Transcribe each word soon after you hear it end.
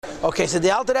Okay, so the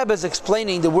Alter Rebbe is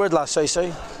explaining the word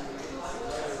Lasoisoi.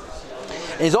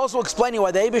 And he's also explaining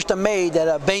why the Eibishter made that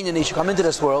a Beinoni should come into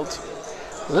this world.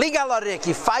 Ligal Arik,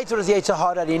 he fights with his Yetzer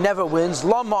Hara, he never wins.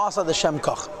 Lo Ma'asa the Shem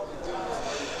Koch.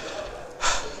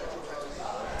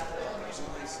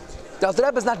 The Alter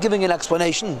Rebbe is not giving an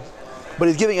explanation, but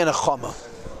he's giving an a chama.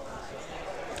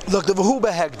 Look, the V'hu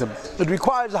Behegdom. It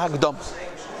requires a Hagdom.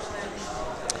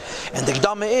 And the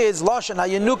Gdama is Lashon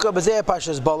HaYenuka B'Zeh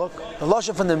Pashas Balak. The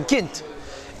Lashon from the Mkint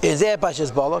is Zeh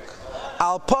Pashas Balak.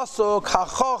 Al Pasuk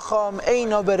HaChocham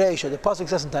Eino Bereisha. The Pasuk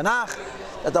says in Tanakh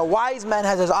that the wise man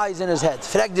has his eyes in his head.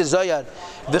 Frek de Zoyar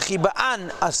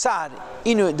V'Chiba'an Asar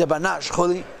Inu de Banash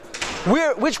Chuli.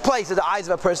 Which place is the eyes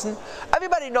of a person?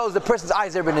 Everybody knows the person's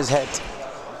eyes are in his head.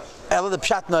 Ela the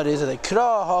Pshat is that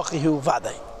Kra Hachihu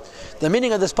Vadei. The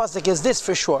meaning of this pasuk is this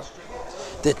for sure.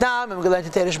 A person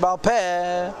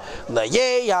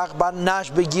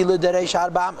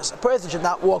should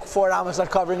not walk 4 amas not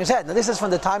covering his head. Now this is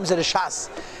from the times of the Shas.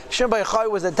 Shimon Bar Yochai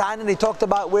was a Tan and he talked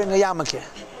about wearing a yarmulke.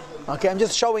 Okay, I'm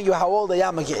just showing you how old a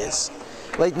yarmulke is.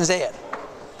 Late in Zayed.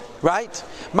 Right?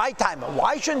 My time.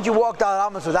 Why shouldn't you walk down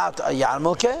amas without a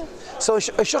yarmulke? So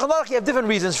Shulchan Aruch, you have different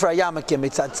reasons for a yarmulke.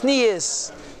 Mitzat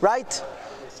tznius, right?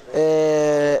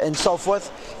 And so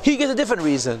forth. He gives a different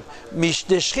reason. Mish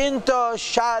the Shchinta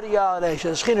Sharia Reisha. The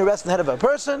Shchinta rests in the head of a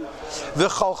person.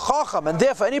 V'chol Chacham, and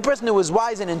therefore any person who is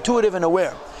wise and intuitive and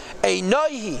aware.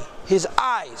 Einohi, his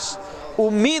eyes.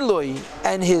 Umilui,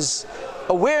 and his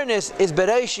awareness is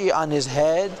Bereishi on his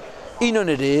head. Inun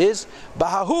it is.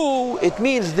 Bahahu, it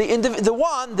means the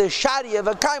one, the Sharia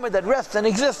V'kaima that rests and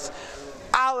exists.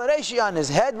 Al Reishi on his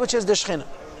head, which is the Shchinta.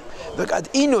 V'kad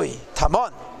Inui,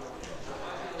 Tamon.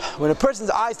 When a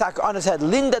person's eyes are on his head,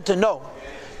 linda to know,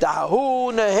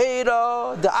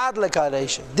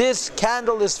 this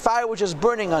candle, this fire which is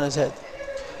burning on his head.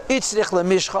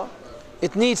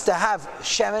 It needs to have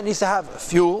shemen, needs to have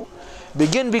fuel.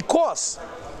 Begin because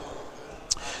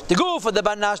the goof of the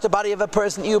banash, the body of a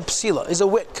person, is a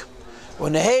wick.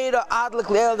 When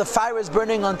the fire is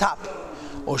burning on top.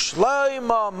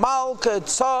 Shlomo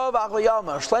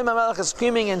Melech is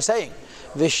screaming and saying,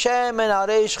 do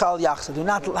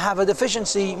not have a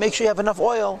deficiency. Make sure you have enough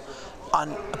oil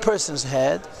on a person's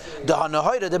head.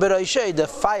 The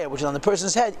fire which is on the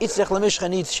person's head, needs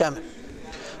shemen.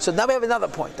 So now we have another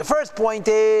point. The first point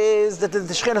is that the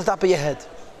shchin is on top of your head.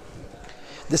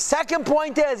 The second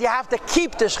point is you have to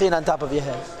keep the shchin on top of your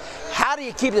head. How do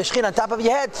you keep the shchin on top of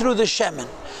your head? Through the shemen.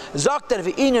 Zokter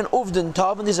v'inyan uvden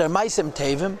tov, and these are maisim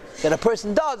tevim that a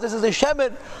person does. This is the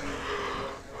shemen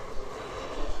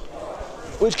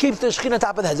which keeps the shchin on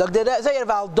top of the head. That's the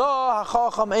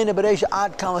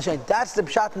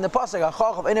pshat in the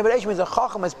pasuk. Means the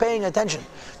chacham is paying attention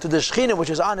to the shchin which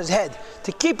is on his head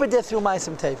to keep it there through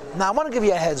maisim tevim. Now I want to give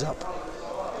you a heads up.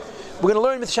 We're going to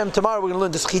learn with Hashem tomorrow. We're going to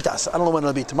learn the schitas. I don't know when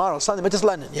it'll be, tomorrow, Sunday, but just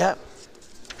learning. Yeah.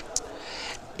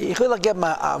 Ich will give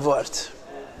my word.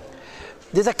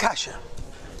 There's a kasha.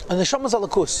 And the Neshamas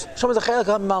Alakus. Neshamas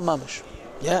Achelik Mal Mamish.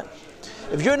 Yeah.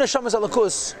 If you're in Neshamas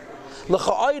Alakus,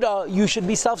 l'cha'ayra, you should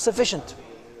be self-sufficient.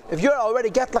 If you're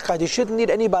already get l'cha'ayra, you shouldn't need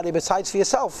anybody besides for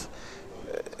yourself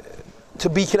to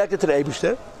be connected to the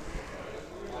Eibishter.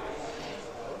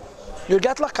 You're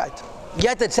get l'cha'ayra.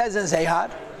 Yet it says in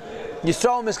Zehar,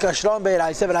 Yisrael miskashron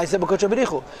be'iraisa v'iraisa b'kocha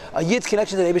b'richu. A yid's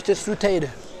connection to the Eibishter is through Teirah.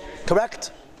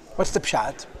 Correct? What's the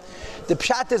pshat? The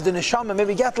pshat is the neshama,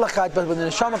 maybe get lachat, but when the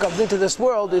neshama comes into this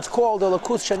world, it's called the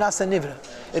lakus shenasa nivra.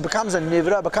 It becomes a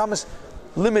nivra, becomes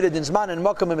limited in zman and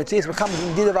makam and metzias, becomes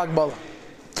didav agbala.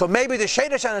 So maybe the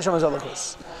sheidah neshama is a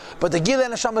lakus, but the gila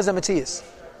neshama is a metzias,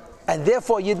 and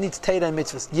therefore yid needs teira and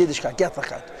mitzvahs, yiddishkeit, get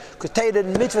lachat, because teira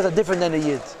and mitzvahs are different than a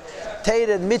yid.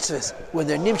 Teira and mitzvahs, when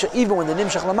they're nimshach, even when the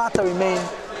nimshach lamata remain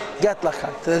get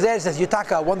lachat. So the Zayr says,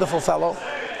 Yutaka, a wonderful fellow.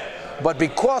 But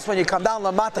because when you come down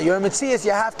Lamata, you're a Metzias,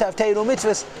 you have to have Teiru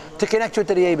Mitzvahs to connect you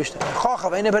to the Eibishter.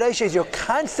 Chochav, in Bereishis, you're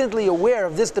constantly aware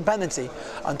of this dependency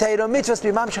on Teiru Mitzvahs, be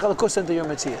Mamshech Alakus into your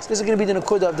Metzias. This is going to be the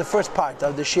Nakuda of the first part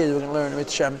of the Shir we're going to learn with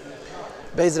Shem.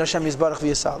 Be'ezra Hashem Yisbarach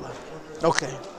v'Yisala. Okay.